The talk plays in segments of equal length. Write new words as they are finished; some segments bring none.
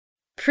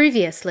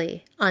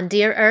Previously on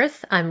Dear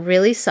Earth, I'm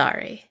Really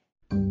Sorry.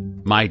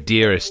 My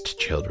dearest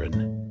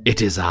children, it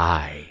is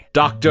I,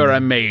 Dr.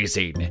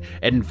 Amazing,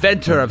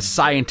 inventor of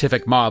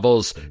scientific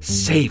marvels,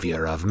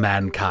 savior of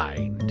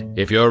mankind.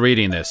 If you're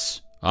reading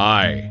this,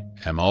 I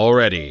am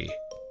already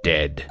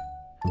dead.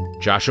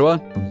 Joshua,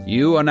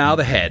 you are now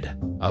the head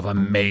of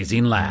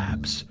Amazing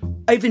Labs.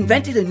 I've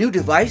invented a new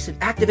device that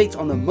activates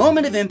on the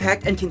moment of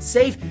impact and can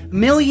save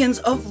millions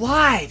of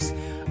lives.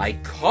 I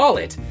call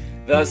it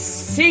the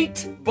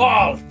Seat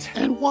Vault.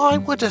 And why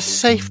would a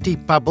safety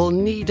bubble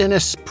need an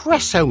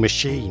espresso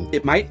machine?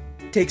 It might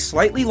take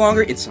slightly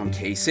longer in some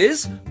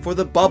cases for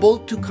the bubble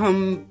to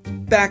come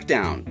back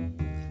down.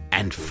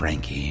 And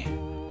Frankie,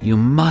 you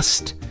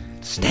must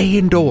stay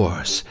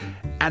indoors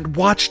and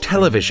watch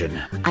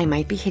television. I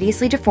might be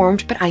hideously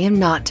deformed, but I am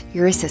not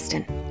your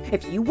assistant.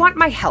 If you want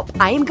my help,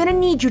 I am gonna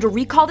need you to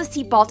recall the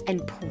seat vault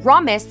and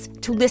promise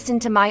to listen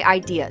to my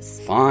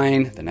ideas.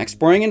 Fine. The next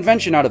boring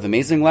invention out of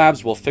Amazing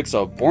Labs will fix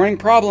a boring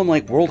problem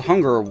like world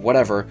hunger or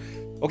whatever.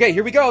 Okay,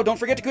 here we go. Don't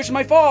forget to cushion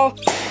my fall.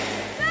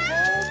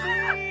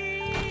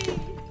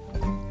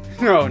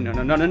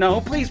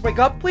 No. Please wake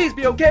up. Please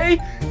be okay.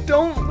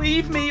 Don't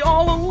leave me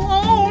all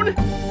alone.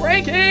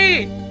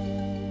 Frankie!